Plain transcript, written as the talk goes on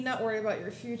Not worry about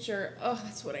your future. Oh,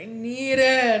 that's what I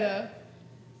needed.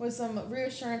 With some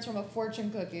reassurance from a fortune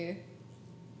cookie.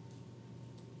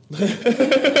 Did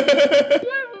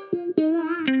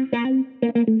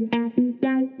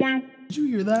you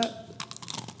hear that?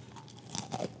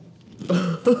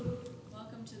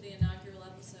 Welcome to the inaugural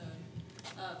episode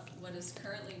of what is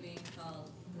currently being called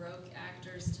Broke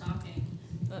Actors Talking,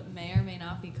 but may or may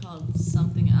not be called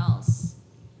something else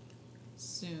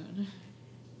soon.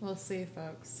 We'll see,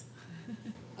 folks.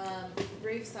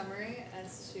 Brief summary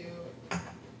as to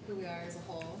who we are as a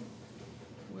whole.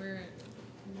 We're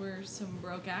some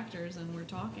broke actors and we're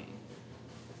talking.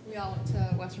 We all went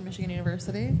to Western Michigan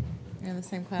University in the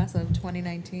same class of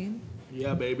 2019.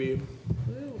 Yeah, baby.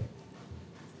 Woo.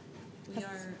 We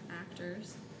are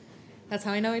actors. That's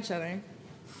how we know each other.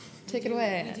 Take it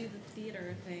away. We do the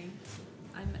theater thing.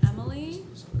 I'm Emily.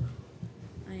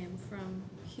 I am from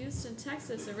Houston,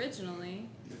 Texas originally,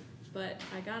 but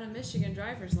I got a Michigan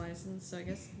driver's license, so I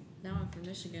guess now I'm from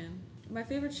Michigan. My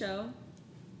favorite show,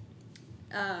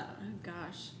 oh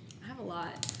gosh, I have a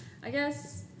lot. I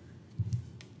guess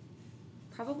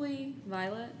probably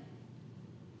Violet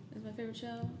is my favorite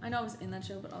show. I know I was in that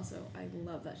show, but also I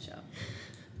love that show.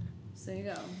 So there you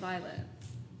go, Violet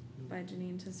by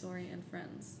Janine Tesori and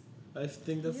Friends. I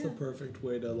think that's the perfect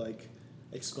way to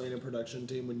explain a production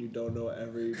team when you don't know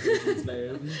every person's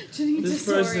name. Janine This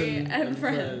Tesori person and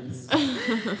Friends.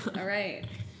 All right,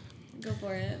 go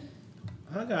for it.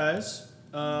 Hi guys.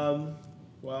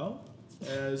 Well,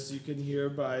 as you can hear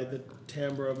by the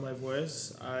timbre of my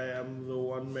voice, I am the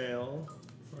one male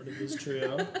part of this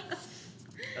trio.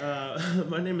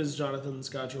 My name is Jonathan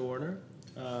Scotcher Warner.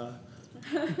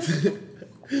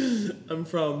 I'm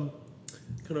from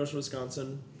Kenosha,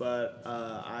 Wisconsin, but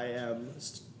I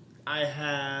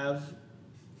have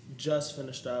just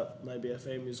finished up my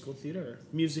BFA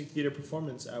music theater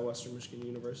performance at Western Michigan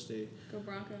University. Go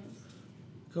Broncos.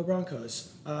 Go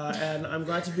Broncos. And I'm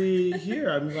glad to be here.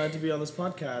 I'm glad to be on this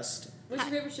podcast. What's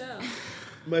your favorite show?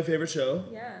 My favorite show?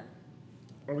 Yeah.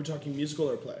 Are we talking musical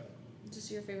or play? Just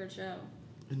your favorite show.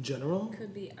 In general?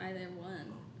 Could be either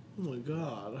one. Oh my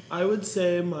god. I would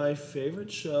say my favorite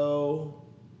show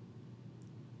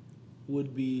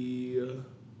would be...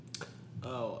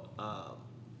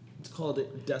 it's called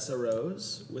Dessa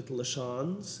Rose with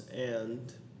LaShawns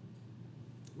and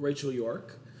Rachel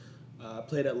York.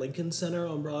 Played at Lincoln Center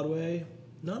on Broadway.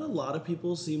 Not a lot of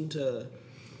people seem to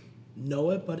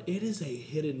know it, but it is a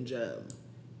hidden gem.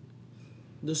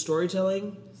 The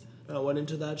storytelling that went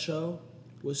into that show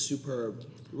was superb.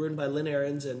 Written by Lynn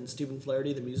Ahrens and Stephen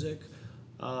Flaherty, the music.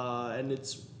 And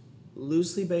it's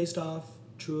loosely based off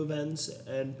true events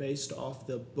and based off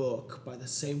the book by the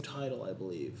same title, I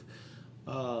believe.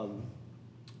 And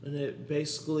it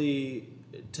basically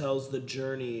tells the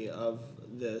journey of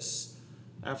this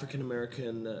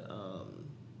African-American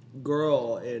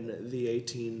girl in the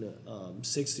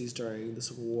 1860s during the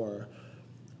Civil War.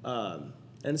 And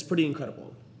it's pretty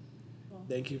incredible.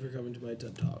 Thank you for coming to my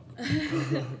TED Talk.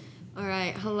 All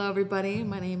right. Hello, everybody.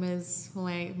 My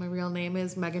real name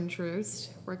is Megan Troost.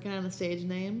 Working on a stage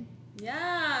name.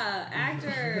 Yeah,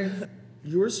 actors.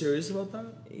 You were serious about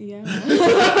that? Yeah.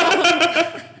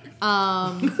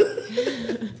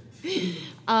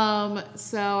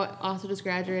 So also just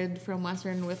graduated from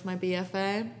Western with my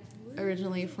BFA,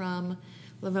 originally from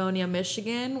Livonia,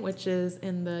 Michigan, which is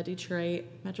in the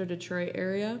Metro Detroit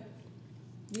area.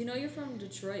 You know you're from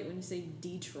Detroit when you say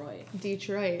Detroit.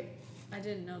 Detroit. I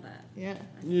didn't know that. Yeah.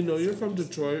 You know you're from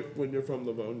Detroit when you're from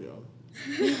Livonia.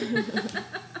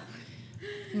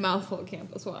 Mouthful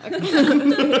campus walk.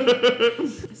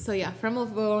 So yeah, from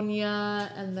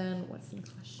Livonia, and then what's the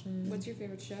next question? What's your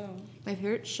favorite show? My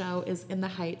favorite show is In the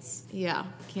Heights. Yeah,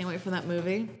 can't wait for that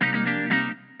movie.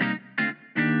 How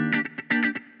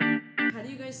do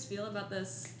you guys feel about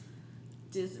this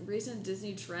recent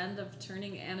Disney trend of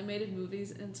turning animated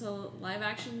movies into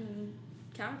live-action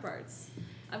counterparts?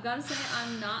 I've got to say,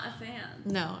 I'm not a fan.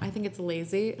 No, I think it's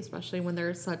lazy, especially when there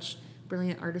are such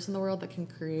brilliant artists in the world that can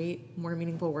create more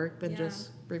meaningful work than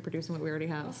just reproducing what we already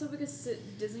have. Also because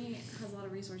Disney has a lot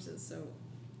of resources, so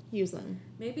use them.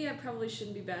 maybe I probably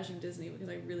shouldn't be bashing Disney because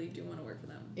I really do want to work for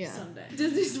them someday. Yeah.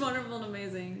 Disney's wonderful and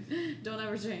amazing. Don't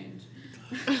ever change.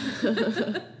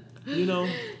 You know,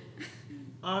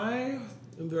 I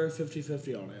am very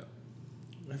 50-50 on it,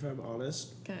 if I'm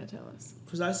honest. Kind of tell us.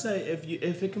 Because I say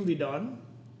if it can be done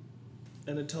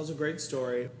and it tells a great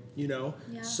story,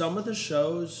 some of the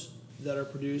shows that are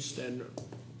produced and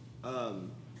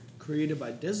created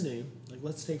by Disney, like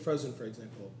let's take Frozen for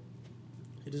example.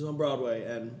 It is on Broadway,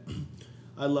 and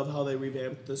I love how they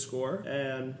revamped the score,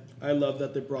 and I love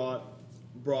that they brought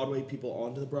Broadway people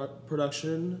onto the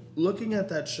production. Looking at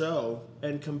that show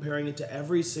and comparing it to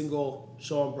every single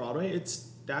show on Broadway, it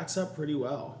stacks up pretty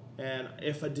well. And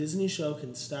if a Disney show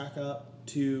can stack up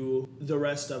to the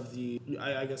rest of the,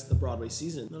 I guess, the Broadway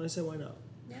season, then I say why not?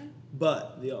 Yeah.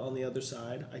 But on the other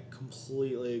side, I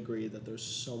completely agree that there's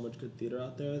so much good theater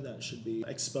out there that should be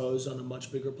exposed on a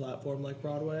much bigger platform like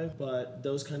Broadway. But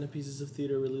those kind of pieces of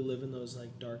theater really live in those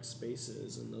like dark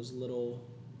spaces and those little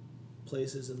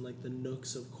places and like the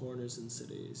nooks of corners in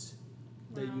cities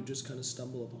that you just kind of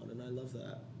stumble upon, and I love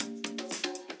that.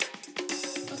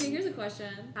 Okay, here's a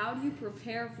question. How do you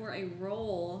prepare for a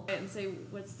role? And say,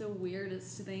 what's the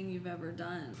weirdest thing you've ever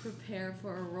done? Prepare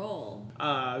for a role.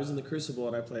 I was in The Crucible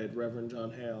and I played Reverend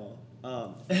John Hale.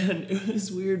 And it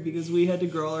was weird because we had to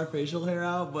grow our facial hair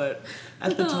out, but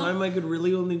at the time I could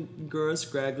really only grow a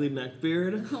scraggly neck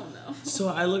beard. Oh no. So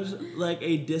I looked like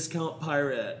a discount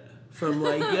pirate from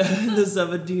like the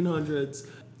 1700s.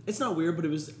 It's not weird, but it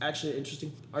was actually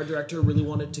interesting. Our director really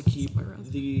wanted to keep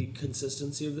the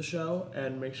consistency of the show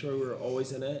and make sure we were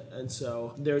always in it. And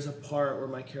so there's a part where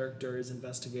my character is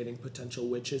investigating potential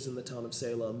witches in the town of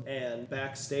Salem. And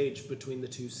backstage between the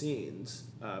two scenes,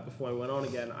 before I went on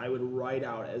again, I would write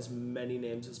out as many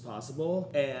names as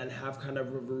possible and have kind of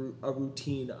a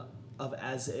routine of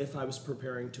as if I was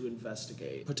preparing to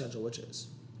investigate potential witches,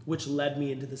 which led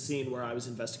me into the scene where I was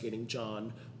investigating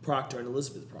John Proctor and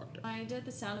Elizabeth Proctor. I did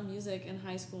The Sound of Music in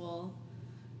high school.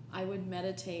 I would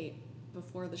meditate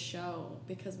before the show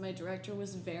because my director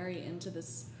was very into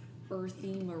this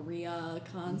earthy Maria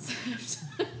concept.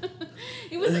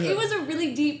 it was a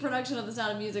really deep production of The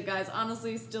Sound of Music, guys.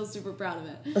 Honestly, still super proud of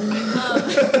it.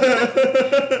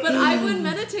 But I would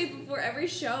meditate before every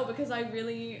show because I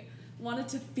really wanted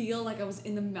to feel like I was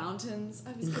in the mountains.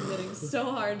 I was committing so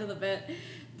hard to the bit.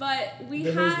 But we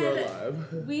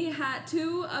had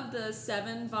 2 of the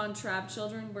 7 Von Trapp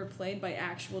children were played by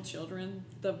actual children.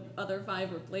 The other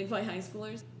 5 were played by high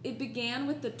schoolers. It began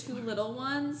with the 2 little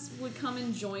ones would come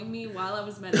and join me while I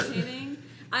was meditating.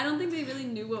 I don't think they really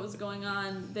knew what was going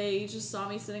on. They just saw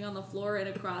me sitting on the floor in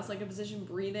a cross-like position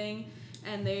breathing.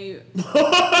 And then they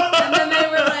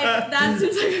were like, that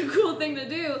seems like a cool thing to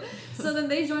do. So then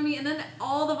they joined me, and then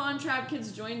all the Von Trapp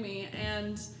kids joined me,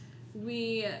 and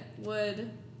we would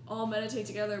all meditate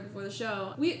together before the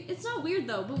show. It's not weird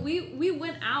though, but we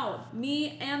went out,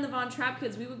 me and the Von Trapp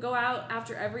kids, we would go out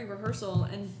after every rehearsal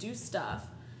and do stuff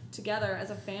together as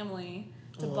a family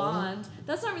to bond.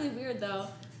 That's not really weird though.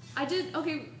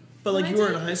 But like you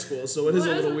were in high school, so it is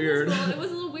a little weird. It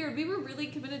was a little weird. We were really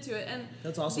committed to it, and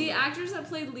that's awesome. The actors that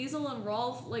played Liesl and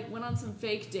Rolf like went on some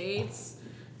fake dates.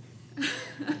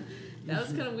 That was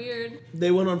kind of weird. They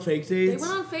went on fake dates? They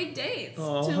went on fake dates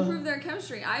to improve their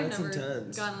chemistry. I've never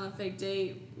gone on a fake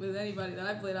date with anybody that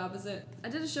I played opposite. I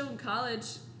did a show in college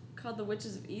called The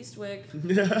Witches of Eastwick,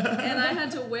 and I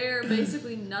had to wear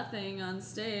basically nothing on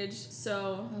stage,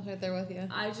 so I was right there with you.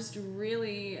 I just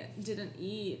really didn't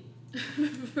eat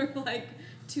for like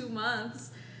 2 months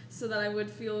so that I would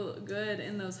feel good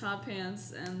in those hot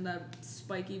pants and that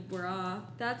spiky bra.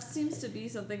 That seems to be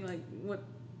something like what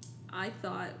I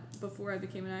thought before I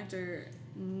became an actor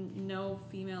no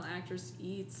female actress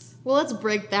eats. Well, let's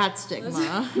break that stigma.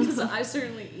 So I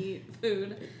certainly eat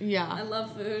food. Yeah. I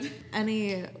love food.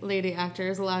 Any lady actor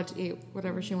is allowed to eat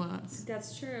whatever she wants.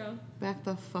 That's true. Back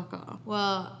the fuck off.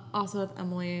 Well, also with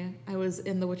Emily, I was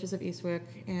in The Witches of Eastwick,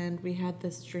 and we had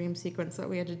this dream sequence that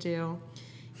we had to do.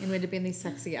 And we had to be in these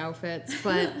sexy outfits,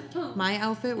 but my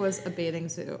outfit was a bathing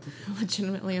suit,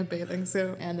 legitimately a bathing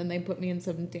suit. And then they put me in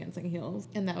some dancing heels,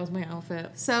 and that was my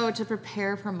outfit. So to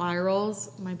prepare for my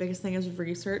roles, my biggest thing is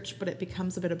research, but it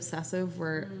becomes a bit obsessive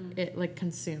where it like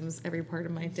consumes every part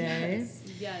of my day.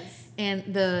 Yes. And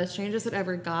the strangest it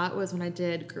ever got was when I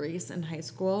did Grease in high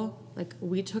school. Like,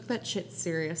 we took that shit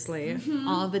seriously.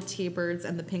 All the T-Birds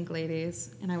and the Pink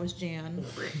Ladies, and I was Jan.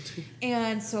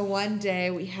 And so one day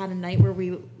we had a night where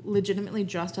we legitimately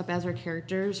dressed up as our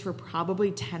characters for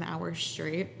probably 10 hours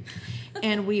straight.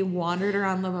 And we wandered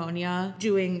around Livonia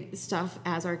doing stuff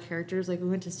as our characters. Like, we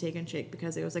went to Steak and Shake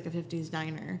because it was like a 50s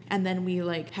diner. And then we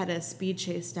like had a speed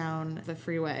chase down the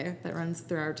freeway that runs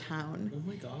through our town. Oh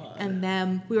my God. And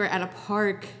then we were at a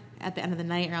park at the end of the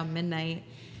night around midnight,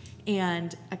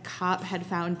 and a cop had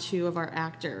found 2 of our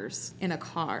actors in a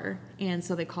car. And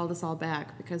so they called us all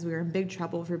back because we were in big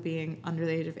trouble for being under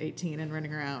the age of 18 and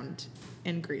running around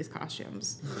in Grease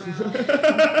costumes.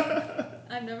 Wow.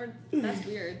 That's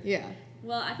weird. Yeah.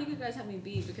 Well, I think you guys have me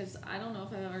beat because I don't know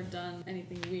if I've ever done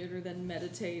anything weirder than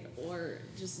meditate or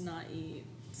just not eat.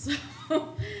 So.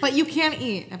 But you can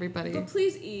eat, everybody. But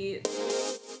please eat.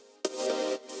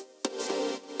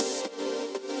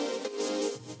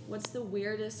 what's the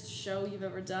weirdest show you've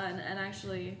ever done? And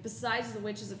actually, besides The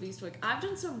Witches of Eastwick, I've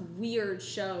done some weird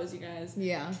shows, you guys.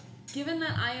 Yeah. Given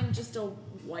that I am just a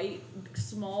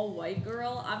small white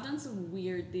girl, I've done some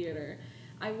weird theater.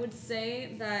 I would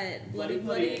say that Bloody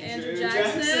Andrew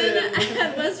Jackson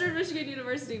at Western Michigan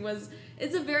University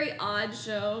it's a very odd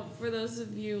show for those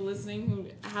of you listening who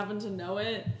happen to know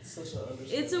it.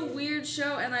 It's a weird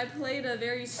show, and I played a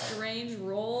very strange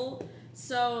role.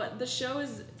 So the show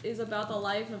is about the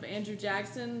life of Andrew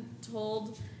Jackson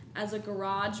told as a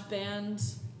garage band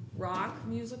rock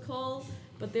musical.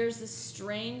 But there's this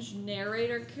strange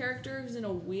narrator character who's in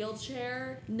a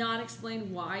wheelchair. Not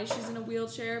explained why she's in a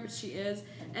wheelchair, but she is.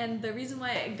 And the reason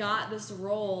why I got this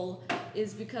role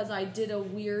is because I did a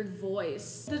weird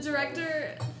voice. The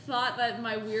director thought that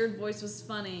my weird voice was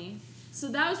funny. So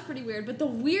that was pretty weird. But the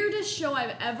weirdest show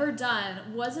I've ever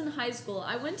done was in high school.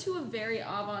 I went to a very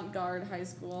avant-garde high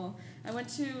school. I went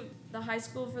to the High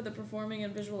School for the Performing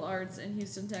and Visual Arts in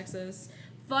Houston, Texas.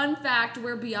 Fun fact,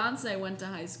 where Beyonce went to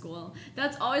high school.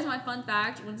 That's always my fun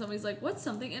fact when somebody's like, what's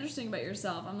something interesting about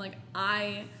yourself? I'm like,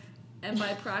 I am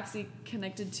by proxy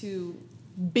connected to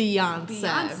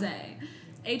Beyonce.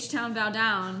 H-Town Bow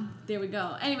Down. There we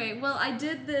go. Anyway, well, I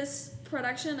did this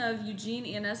production of Eugene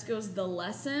Ionesco's The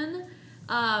Lesson,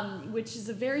 which is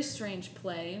a very strange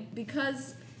play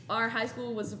because our high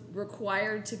school was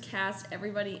required to cast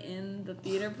everybody in the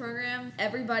theater program.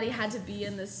 Everybody had to be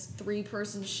in this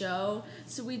 3-person show.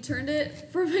 So we turned it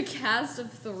from a cast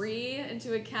of 3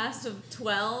 into a cast of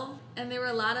 12. And there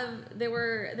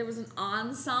was an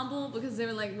ensemble because they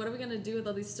were like, what are we going to do with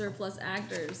all these surplus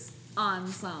actors?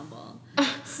 Ensemble.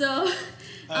 So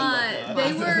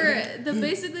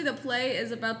basically the play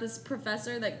is about this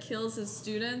professor that kills his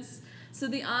students. So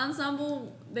the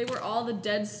ensemble, they were all the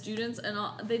dead students, and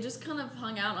they just kind of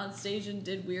hung out on stage and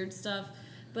did weird stuff.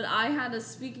 But I had a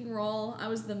speaking role. I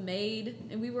was the maid,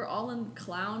 and we were all in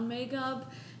clown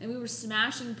makeup, and we were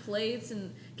smashing plates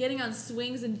and getting on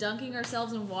swings and dunking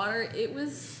ourselves in water. It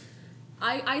was...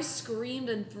 I screamed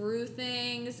and threw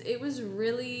things. It was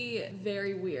really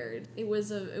very weird. It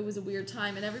was a weird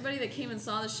time, and everybody that came and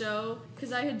saw the show,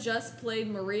 because I had just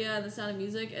played Maria in The Sound of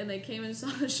Music, and they came and saw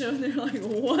the show, and they were like,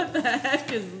 "What the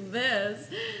heck is this?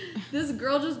 This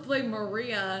girl just played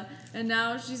Maria, and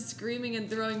now she's screaming and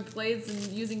throwing plates and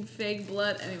using fake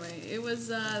blood." Anyway,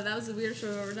 that was the weirdest show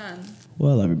I've ever done.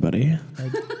 Well, everybody,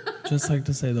 I'd just like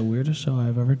to say the weirdest show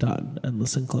I've ever done, and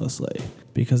listen closely,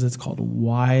 because it's called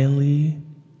Wiley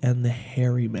and the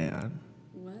Hairy Man.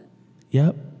 What?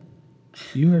 Yep,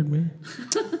 you heard me.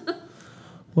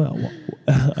 Well,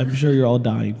 I'm sure you're all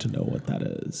dying to know what that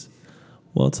is.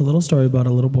 Well, it's a little story about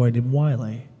a little boy named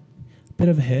Wiley. Bit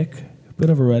of a hick,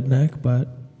 bit of a redneck, but...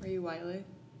 Were you Wiley?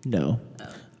 No.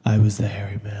 Oh. I was the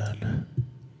Hairy Man.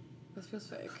 This feels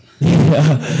fake.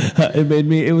 Yeah,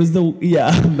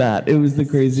 Matt, it was the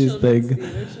craziest Children's thing.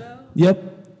 theater show? Yep.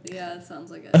 Yeah, it sounds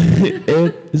like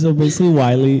it. So basically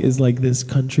Wiley is like this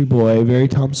country boy, very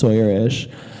Tom Sawyer-ish,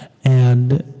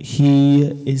 and he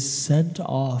is sent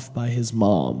off by his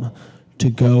mom to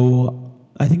go,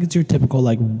 I think it's your typical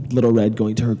like Little Red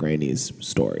going to her granny's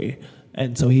story.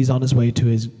 And so he's on his way to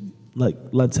his, like,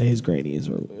 let's say his granny's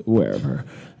or wherever,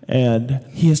 and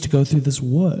he has to go through this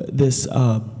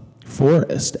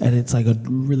forest, and it's like a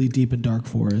really deep and dark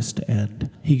forest, and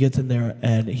he gets in there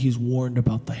and he's warned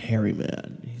about the Hairy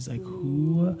Man. He's like,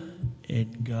 who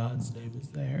in God's name is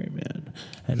the Hairy Man?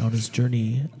 And on his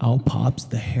journey, out pops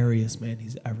the hairiest man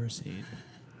he's ever seen.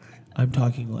 I'm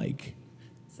talking like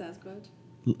Sasquatch?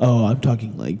 I'm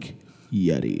talking like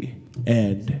Yeti.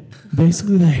 And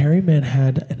basically the Hairy Man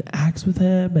had an axe with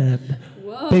him, and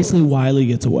basically Wiley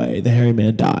gets away, the Hairy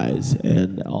Man dies,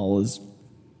 and all is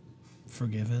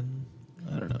forgiven.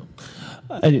 I don't know.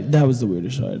 That was the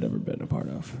weirdest show I'd ever been a part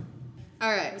of.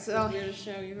 All right, What's so the weirdest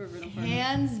show you've ever been a part of?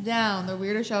 hands down, the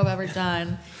weirdest show I've ever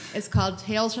done is called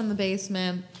Tales from the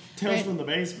Basement. Tales from the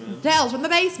Basement. Tales from the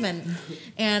Basement.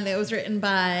 And it was written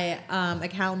by a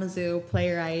Kalamazoo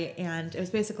playwright, and it was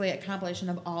basically a compilation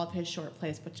of all of his short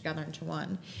plays put together into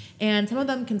one. And some of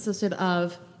them consisted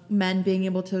of men being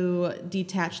able to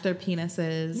detach their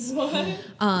penises. What?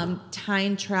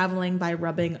 Time traveling by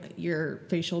rubbing your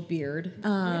facial beard.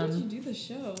 Where did you do the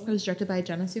show? It was directed by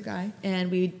Jenna Sugai, and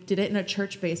we did it in a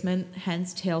church basement,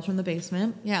 hence Tales from the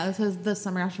Basement. Yeah, this was the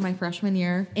summer after my freshman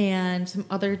year. And some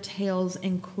other tales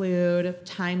include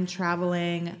time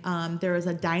traveling. There was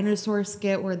a dinosaur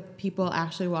skit where people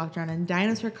actually walked around in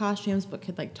dinosaur costumes but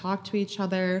could like talk to each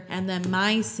other. And then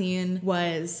my scene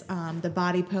was the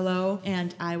body pillow,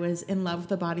 and I was in love with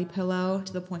the body pillow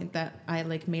to the point that I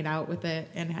like made out with it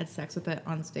and had sex with it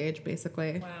on stage,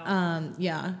 basically. Wow.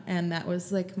 Yeah, and that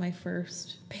was like my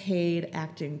first paid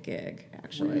acting gig,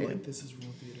 actually. Like, this is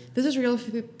real theater. This is real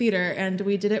theater, and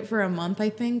we did it for a month, I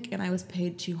think, and I was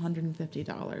paid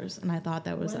 $250, and I thought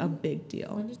that was a big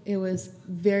deal. It was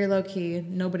very low key.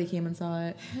 Nobody came and saw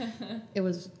it. It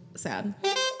was sad.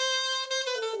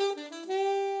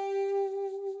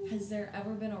 Has there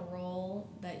ever been a role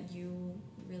that you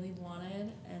really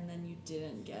wanted and then you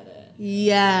didn't get it?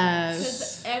 Yes.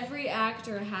 Because every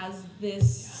actor has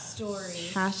this story.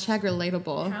 Hashtag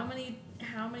relatable.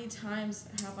 How many times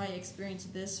have I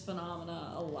experienced this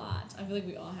phenomena? A lot. I feel like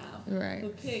we all have. Right.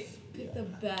 But pick the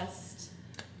best.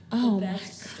 Oh the my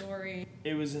best story.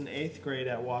 It was in 8th grade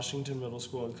at Washington Middle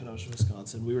School in Kenosha,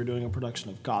 Wisconsin. We were doing a production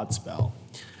of Godspell.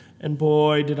 And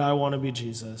boy, did I want to be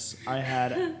Jesus. I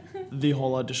had the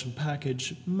whole audition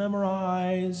package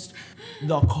memorized,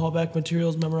 the callback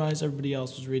materials memorized. Everybody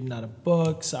else was reading out of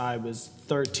books. I was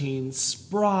 13,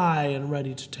 spry, and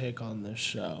ready to take on this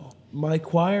show. My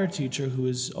choir teacher, who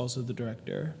is also the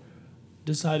director,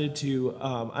 decided to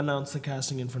announce the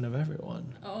casting in front of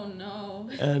everyone. Oh no.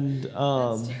 And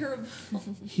That's terrible.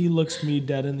 he looks me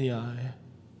dead in the eye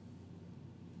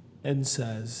and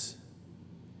says,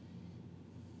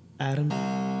 "Adam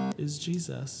is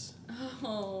Jesus."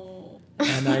 Oh.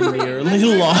 And I nearly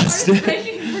lost I'm it.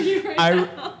 breaking for you right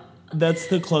now. That's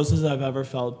the closest I've ever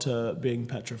felt to being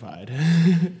petrified.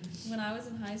 When I was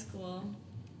in high school,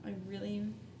 I really,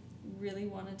 really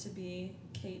wanted to be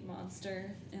Kate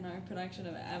Monster in our production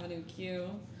of Avenue Q.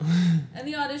 And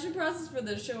the audition process for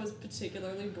this show was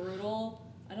particularly brutal.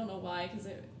 I don't know why, because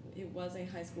it was a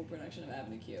high school production of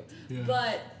Avenue Q. Yeah.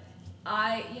 But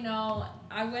I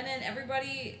went in,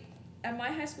 everybody, at my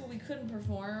high school, we couldn't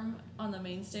perform on the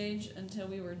main stage until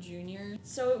we were juniors.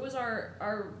 So it was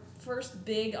our first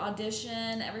big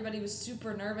audition. Everybody was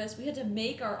super nervous. We had to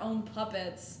make our own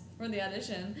puppets for the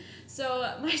audition.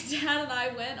 So my dad and I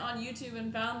went on YouTube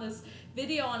and found this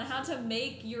video on how to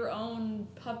make your own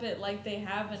puppet like they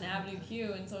have in Avenue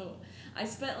Q. And so I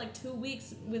spent like 2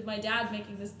 weeks with my dad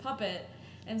making this puppet.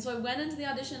 And so I went into the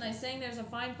audition, I sang There's a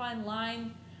Fine, Fine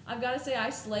Line. I've got to say,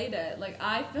 I slayed it. Like,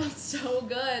 I felt so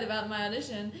good about my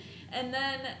audition. And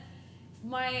then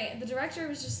the director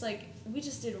was just like, we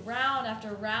just did round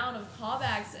after round of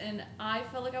callbacks, and I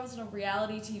felt like I was in a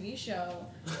reality TV show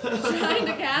trying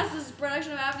to cast this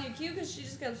production of Avenue Q, because she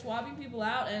just kept swapping people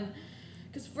out. And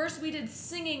because first we did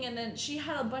singing, and then she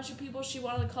had a bunch of people she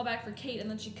wanted to call back for Kate, and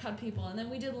then she cut people, and then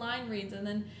we did line reads, and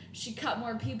then she cut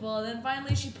more people, and then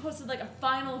finally she posted like a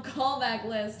final callback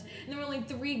list, and there were only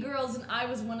 3 girls, and I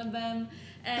was one of them,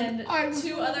 and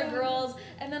 2 other girls,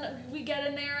 and then we get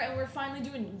in there, and we're finally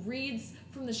doing reads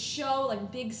from the show, like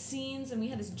big scenes, and we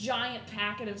had this giant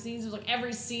packet of scenes. It was like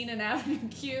every scene in Avenue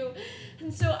Q,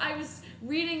 and so I was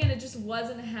reading, and it just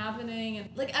wasn't happening. And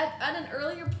like at an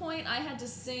earlier point, I had to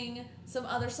sing some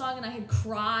other song, and I had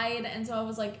cried, and so I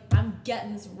was like, I'm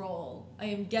getting this role. I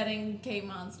am getting Kate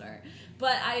Monster.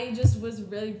 But I just was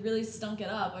really, really stunk it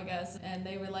up, I guess. And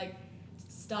they were like,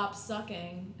 stop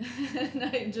sucking. And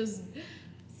I just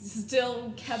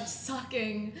still kept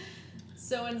sucking.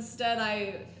 So instead,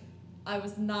 I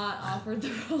was not offered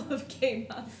the role of Kate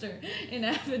Monster in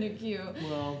Avenue Q.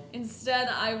 Well, Instead,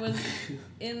 I was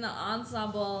in the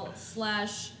ensemble /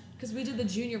 because we did the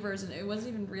junior version. It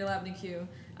wasn't even real Avenue Q.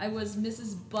 I was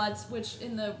Mrs. Butts, which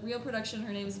in the real production,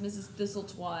 her name is Mrs.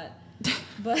 Thistleswat.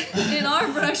 But in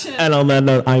our production... and on that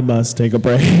note, I must take a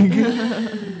break.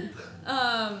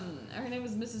 Her name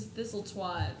was Mrs.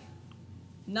 Thistleswat.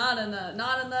 Not in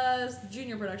the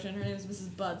junior production. Her name was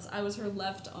Mrs. Butts. I was her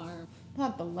left arm.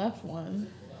 Not the left one.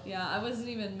 Yeah, I wasn't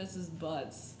even Mrs.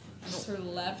 Butts. I was her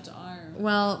left arm.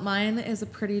 Well, mine is a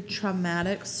pretty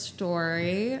traumatic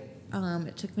story.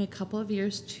 It took me a couple of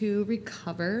years to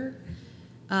recover.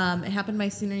 It happened my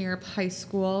senior year of high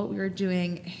school. We were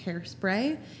doing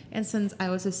Hairspray, and since I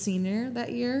was a senior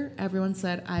that year, everyone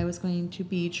said I was going to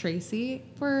be Tracy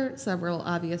for several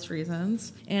obvious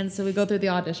reasons. And so we go through the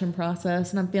audition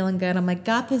process, and I'm feeling good. I'm like,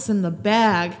 got this in the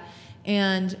bag.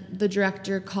 And the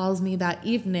director calls me that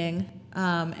evening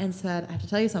and said, I have to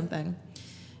tell you something.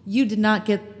 You did not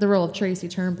get the role of Tracy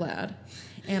Turnblad.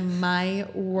 And my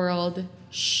world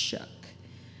shook.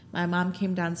 My mom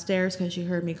came downstairs because she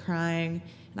heard me crying,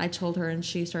 and I told her, and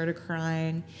she started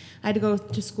crying. I had to go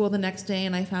to school the next day,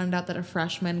 and I found out that a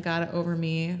freshman got it over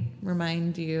me.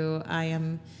 Remind you, I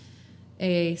am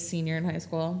a senior in high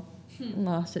school.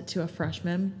 Lost it to a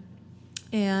freshman.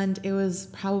 And it was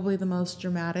probably the most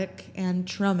dramatic and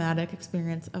traumatic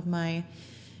experience of my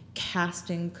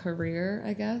casting career,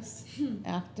 I guess,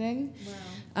 acting.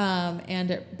 Wow.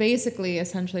 And it basically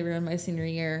essentially ruined my senior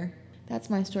year. That's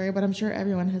my story, but I'm sure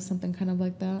everyone has something kind of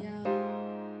like that. Yeah.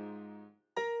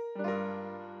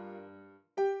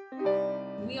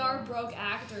 We are broke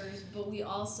actors, but we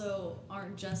also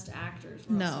aren't just actors.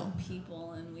 We're No. also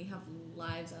people, and we have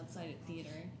lives outside of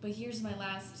theater. But here's my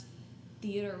last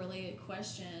theater-related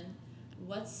question.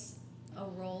 What's a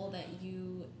role that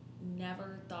you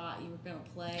never thought you were going to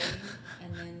play,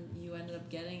 and then you ended up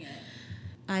getting it?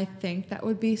 I think that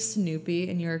would be Snoopy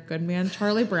in You're a Good Man,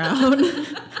 Charlie Brown.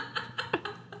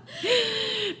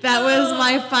 That was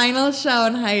my final show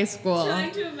in high school.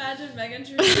 Trying to imagine Megan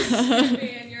Trainor Snoopy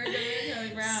and You're a Good Man,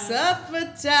 Charlie Brown.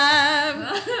 Supper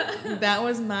time. That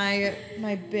was my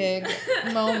big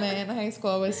moment in high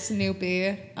school was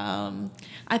Snoopy.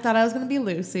 I thought I was gonna be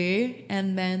Lucy,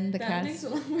 and then the That cast. makes a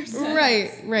lot more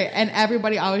sense. Right, and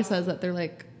everybody always says that they're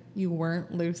like, you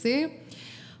weren't Lucy.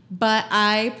 But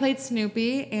I played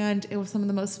Snoopy, and it was some of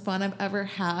the most fun I've ever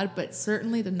had, but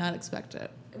certainly did not expect it.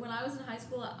 When I was in high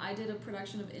school, I did a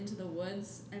production of Into the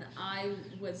Woods, and I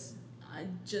was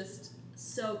just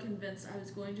so convinced I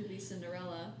was going to be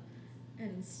Cinderella,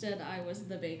 and instead I was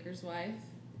the baker's wife,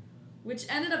 which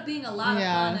ended up being a lot of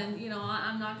fun. And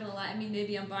I'm not gonna lie. I mean,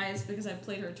 maybe I'm biased because I've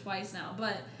played her twice now,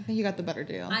 but I think you got the better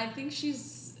deal. I think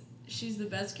she's the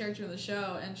best character in the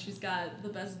show, and she's got the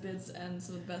best bits and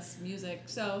some of the best music.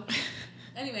 So.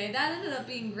 Anyway, that ended up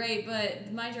being great,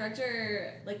 but my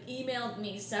director emailed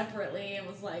me separately and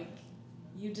was like,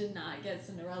 you did not get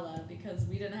Cinderella because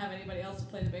we didn't have anybody else to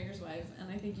play the baker's wife,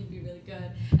 and I think you'd be really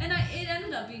good. And it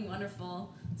ended up being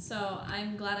wonderful, so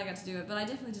I'm glad I got to do it, but I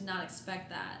definitely did not expect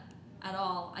that at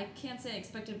all. I can't say I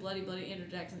expected Bloody Andrew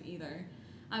Jackson either.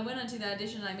 I went into the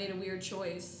audition and I made a weird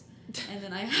choice. And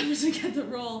then I happened to get the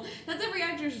role. That's every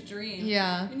actor's dream.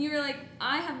 Yeah. And you were like,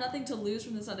 I have nothing to lose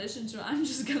from this audition, so I'm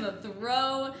just gonna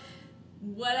throw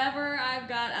whatever I've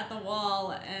got at the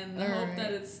wall and hope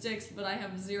that it sticks, but I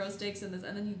have zero stakes in this,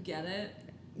 and then you get it.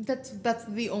 That's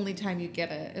the only time you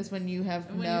get it is when you have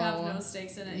you have no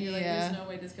stakes in it, and you're like, there's no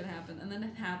way this could happen. And then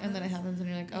it happens. And then it happens and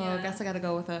you're like, oh, I guess I gotta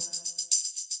go with it.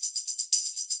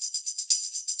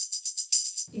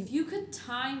 If you could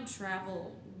time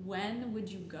travel, when would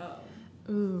you go?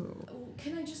 Ooh.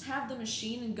 Can I just have the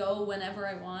machine and go whenever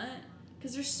I want?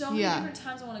 Because there's so many different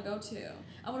times I want to go to.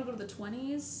 I want to go to the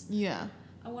 20s. Yeah.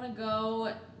 I want to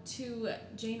go to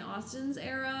Jane Austen's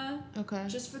era. Okay.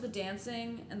 Just for the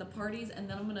dancing and the parties, and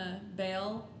then I'm going to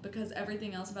bail because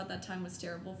everything else about that time was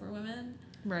terrible for women.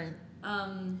 Right.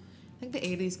 I think the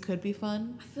 80s could be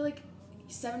fun. I feel like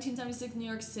 1776 New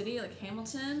York City, like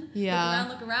Hamilton. Yeah.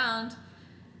 Look around.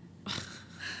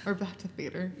 Or back to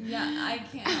theater. Yeah, I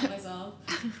can't help myself.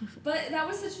 But that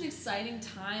was such an exciting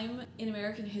time in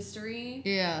American history.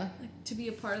 Yeah. To be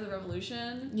a part of the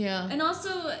revolution. Yeah. And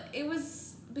also, it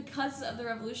was, because of the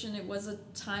revolution, it was a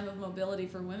time of mobility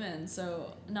for women.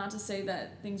 So, not to say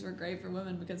that things were great for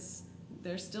women, because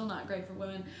they're still not great for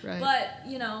women. Right. But,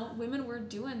 women were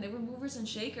they were movers and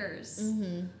shakers.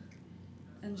 Mm-hmm.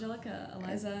 Angelica,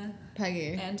 Eliza,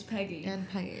 Peggy. And Peggy.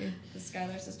 The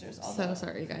Schuyler sisters. All So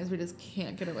sorry, guys. We just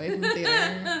can't get away from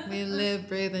theater. We live,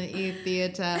 breathe, and eat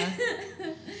theater.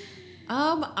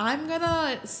 I'm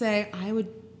gonna say I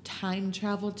would time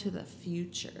travel to the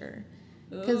future.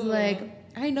 Because,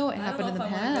 I know what happened in the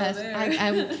past.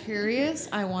 I'm curious.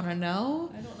 I want to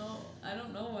know. I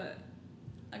don't know what.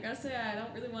 I gotta say, I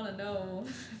don't really want to know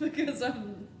because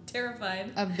I'm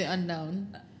terrified. Of the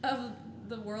unknown. Of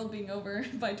the world being over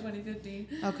by 2050.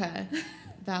 Okay.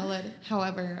 Valid.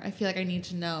 However, I feel like I need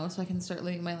to know so I can start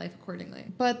living my life accordingly.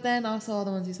 But then also all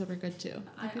the ones you said were good too.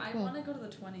 I want to go to the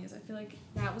 20s. I feel like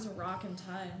that was a rockin'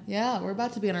 time. Yeah, we're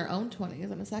about to be in our own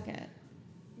 20s in a second.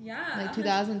 Yeah. Like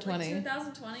 2020.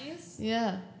 2020s?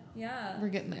 Yeah. Yeah. We're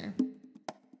getting there.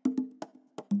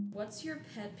 What's your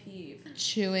pet peeve?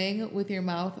 Chewing with your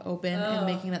mouth open and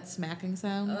making that smacking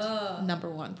sound. Number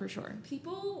one for sure.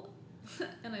 People,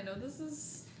 and I know this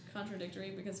is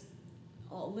contradictory because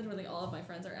literally all of my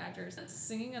friends are actors,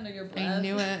 singing under your breath. I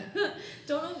knew it.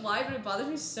 Don't know why, but it bothers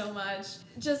me so much.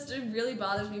 Just, it really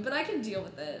bothers me, but I can deal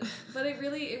with it. But it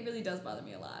really does bother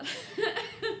me a lot.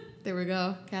 There we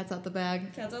go. Cat's out the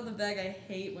bag. Cat's out the bag. I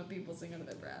hate when people sing under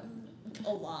their breath.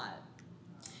 A lot.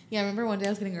 Yeah, I remember one day I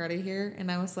was getting ready here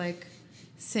and I was like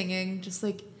singing, just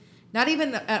like not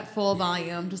even at full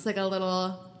volume, just like a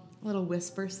little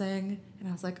whisper sing, and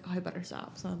I was like, oh, I better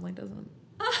stop so Emily doesn't.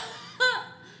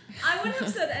 I wouldn't have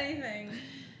said anything.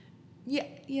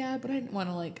 Yeah, but I didn't want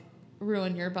to like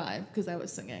ruin your vibe because I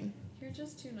was singing. You're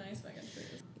just too nice, Megan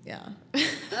Cruz. Yeah.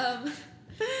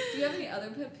 Do you have any other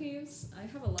pet peeves? I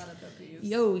have a lot of pet peeves.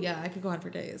 Yo, yeah, I could go on for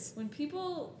days. When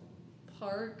people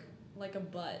park like a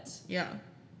butt, Yeah.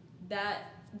 that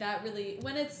really,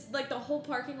 when it's like the whole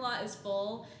parking lot is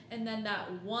full and then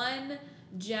that one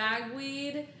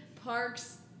jagweed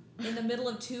parks in the middle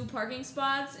of 2 parking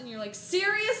spots and you're like,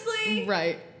 seriously?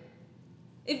 Right.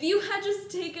 If you had just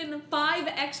taken 5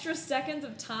 extra seconds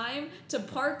of time to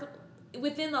park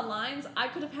within the lines, I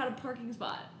could have had a parking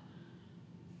spot.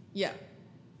 Yeah.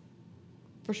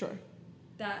 For sure.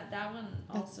 That one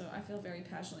also, I feel very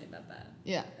passionately about that.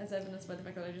 Yeah. As evidenced by the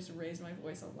fact that I just raised my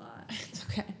voice a lot. It's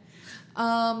okay.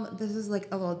 This is like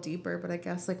a little deeper, but I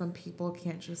guess like when people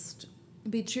can't just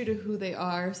be true to who they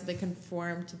are so they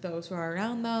conform to those who are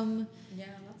around them, Yeah,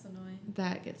 that's annoying.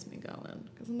 that gets me going.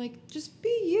 Because I'm like, just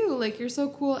be you. Like, you're so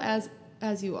cool as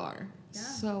you are. Yeah.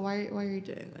 So why are you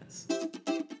doing this?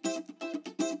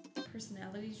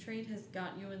 Personality trait has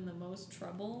got you in the most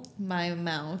trouble. My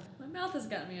mouth. My mouth has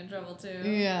gotten me in trouble too.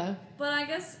 Yeah. But I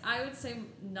guess I would say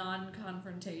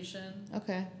non-confrontation.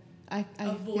 Okay. I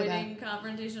Avoiding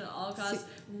confrontation at all costs,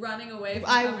 running away from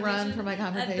I confrontation. run from my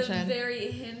confrontation. At the very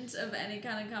hint of any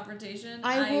kind of confrontation,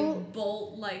 I will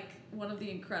bolt like one of the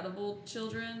Incredible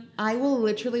children. I will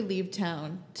literally leave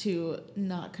town to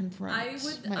not confront I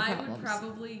my would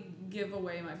probably give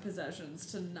away my possessions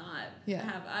to not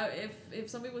have. If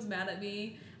somebody was mad at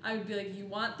me, I would be like, you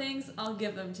want things? I'll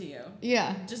give them to you.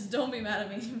 Yeah. Just don't be mad at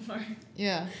me anymore.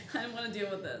 Yeah. I don't want to deal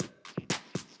with this.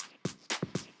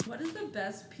 What is the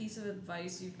best piece of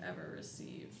advice you've ever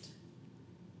received?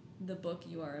 The book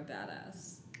You Are a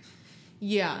Badass.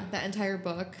 Yeah, that entire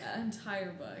book. That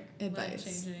entire book. Advice.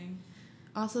 Life-changing.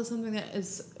 Also, something that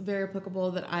is very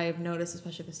applicable that I've noticed,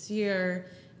 especially this year,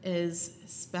 is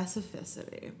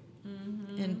specificity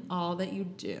in all that you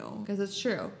do. Because it's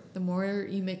true. The more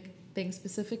you make things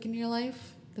specific in your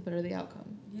life, the better the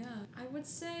outcome. Yeah. I would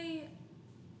say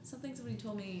something somebody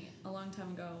told me a long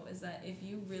time ago is that if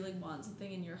you really want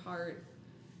something in your heart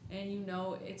and you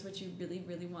know it's what you really,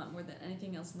 really want more than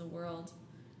anything else in the world,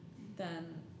 then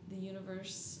the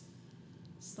universe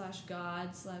 / God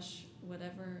 /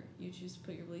 whatever you choose to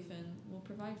put your belief in will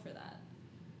provide for that.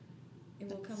 It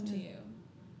will come to you.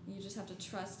 You just have to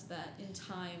trust that in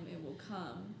time it will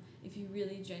come if you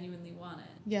really genuinely want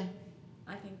it. Yeah.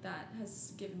 I think that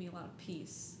has given me a lot of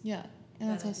peace. Yeah. And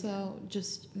That that's also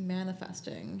just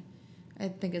manifesting, I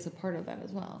think, is a part of that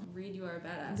as well. Read You Are a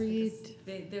Badass. Read.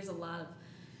 Because there's a lot of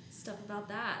stuff about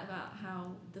that, about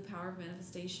how the power of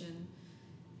manifestation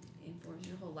informs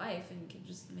your whole life and can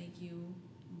just make you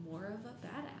more of a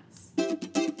badass.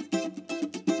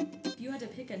 If you had to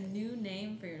pick a new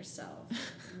name for yourself,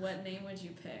 what name would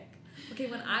you pick? Okay,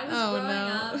 when I was growing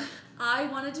up, I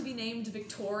wanted to be named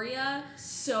Victoria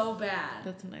so bad.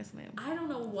 That's a nice name. I don't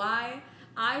know why.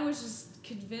 I was just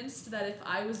convinced that if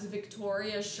I was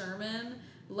Victoria Sherman,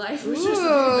 life would just be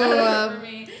better for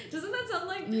me. Doesn't that sound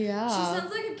like... Yeah. She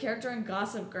sounds like a character in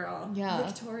Gossip Girl. Yeah.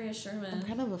 Victoria Sherman. I'm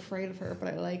kind of afraid of her,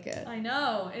 but I like it. I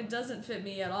know. It doesn't fit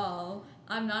me at all.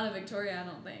 I'm not a Victoria, I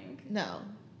don't think. No.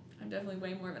 I'm definitely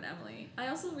way more of an Emily. I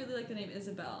also really like the name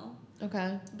Isabel.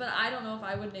 Okay. But I don't know if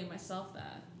I would name myself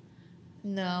that.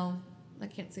 No. I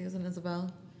can't see as an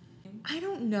Isabel. I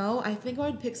don't know. I think I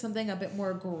would pick something a bit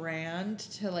more grand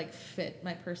to like fit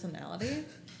my personality.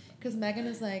 Because Megan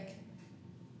is like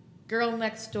girl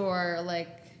next door,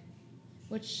 like,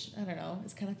 which I don't know,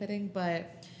 is kind of fitting.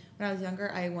 But when I was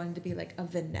younger, I wanted to be like a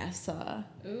Vanessa.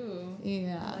 Ooh.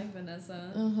 Yeah. I like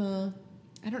Vanessa. Uh-huh.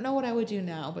 I don't know what I would do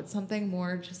now, but something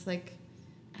more just like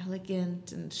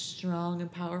elegant and strong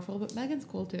and powerful. But Megan's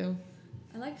cool too.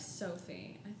 I like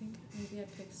Sophie. I think maybe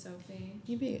I'd pick Sophie.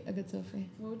 You'd be a good Sophie.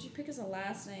 What would you pick as a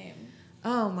last name?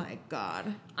 Oh my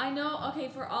god. I know, okay,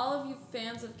 for all of you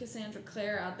fans of Cassandra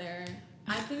Clare out there,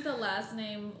 I think the last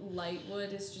name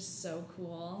Lightwood is just so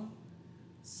cool.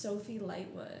 Sophie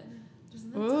Lightwood.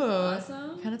 Doesn't that sound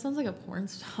awesome? Kind of sounds like a porn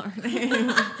star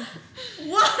name.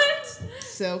 What?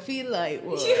 Sophie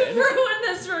Lightwood. You ruined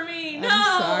this for me. No.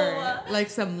 I'm sorry. Like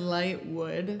some light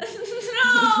wood. No.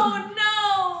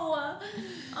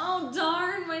 Oh,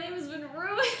 darn. My name has been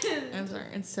ruined. I'm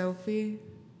sorry. And Sophia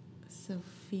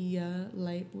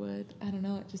Lightwood. I don't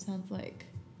know. It just sounds like...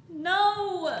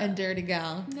 No. A dirty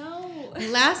gal. No.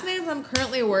 Last names I'm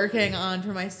currently working on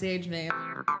for my stage name.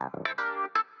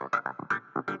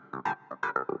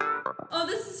 Oh,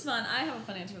 this is fun. I have a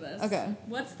fun answer for this. Okay.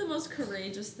 What's the most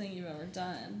courageous thing you've ever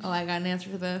done? Oh, I got an answer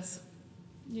for this.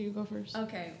 You go first.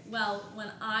 Okay. Well, when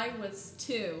I was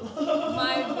 2,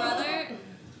 my brother...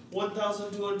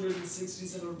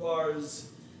 1,267 bars.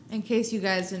 In case you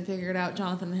guys didn't figure it out,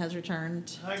 Jonathan has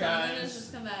returned. Hi, Jonathan has guys.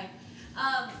 just come back.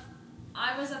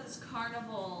 I was at this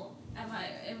carnival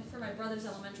for my brother's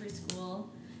elementary school,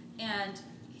 and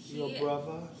Your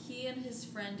brother? he and his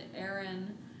friend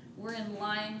Aaron were in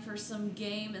line for some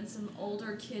game, and some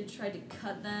older kid tried to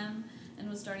cut them and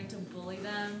was starting to bully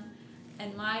them,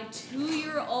 and my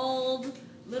 2-year-old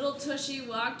little tushy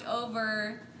walked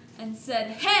over and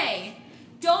said, "Hey,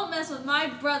 don't mess with my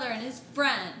brother and his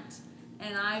friend."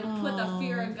 And I put the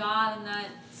fear of God in that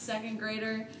second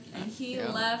grader, and he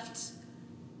left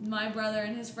my brother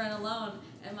and his friend alone.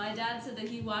 And my dad said that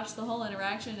he watched the whole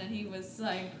interaction, and he was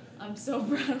like, "I'm so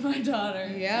proud of my daughter."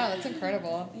 Yeah, that's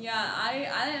incredible. Yeah,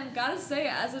 I gotta say,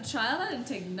 as a child, I didn't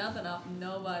take nothing off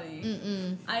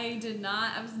nobody. I did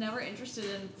not. I was never interested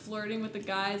in flirting with the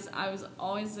guys. I was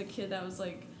always the kid that was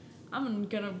like, "I'm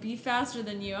gonna be faster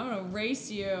than you. I'm gonna race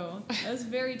you." I was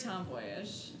very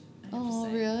tomboyish. I have to Oh,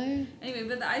 say. really? Anyway,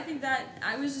 but I think that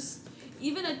I was just,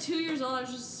 even at 2 years old, I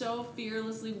was just so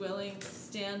fearlessly willing to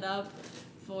stand up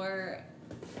for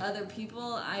other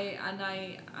people. I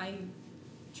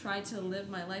tried to live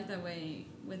my life that way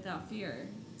without fear.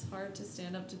 It's hard to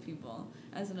stand up to people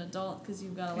as an adult because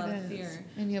you've got a lot of fear.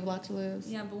 And you have a lot to lose.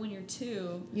 Yeah, but when you're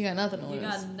 2, You got nothing to lose. you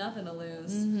got nothing to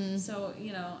lose. So,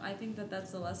 I think that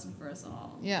that's the lesson for us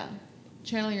all. Yeah.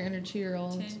 Channel your inner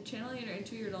 2-year-old. Channel your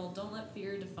 2-year-old. Don't let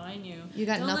fear define you. You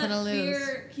got nothing to lose. Don't let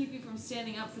fear keep you from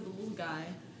standing up for the little guy.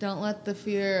 Don't let the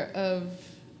fear of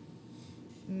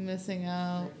missing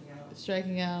out,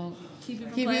 striking out, Keep you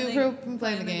from keep playing, you from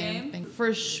playing the game.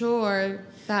 For sure,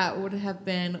 that would have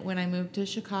been when I moved to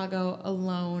Chicago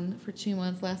alone for 2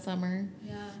 months last summer.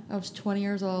 Yeah. I was 20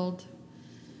 years old.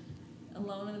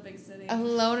 Alone in a big city.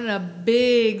 Alone in a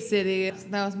big city.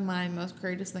 That was my most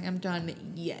courageous thing I've done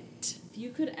yet. If you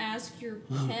could ask your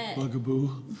pet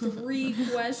Bugaboo. 3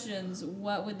 questions,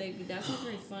 what would they be? That's not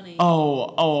very funny.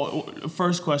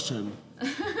 First question.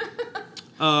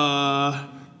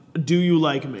 Do you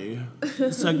like me?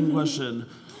 Second question.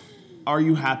 Are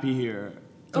you happy here?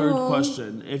 Third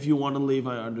question. If you want to leave,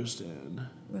 I understand.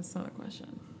 That's not a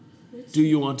question. Do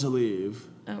you want to leave?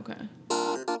 Okay.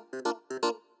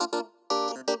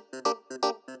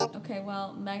 Okay,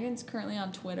 well, Megan's currently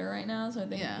on Twitter right now, so I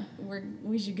think Yeah.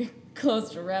 we should get close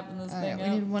to wrapping this All thing right,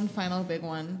 up. we need one final big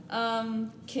one.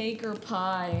 Cake or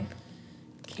pie?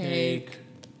 Cake.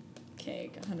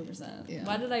 Cake, 100%. Yeah.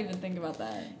 Why did I even think about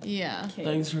that? Yeah. Cake.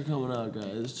 Thanks for coming out,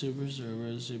 guys. Super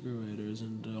servers, super waiters,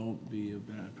 and don't be a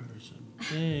bad person.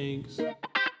 Thanks.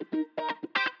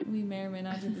 We may or may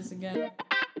not do this again.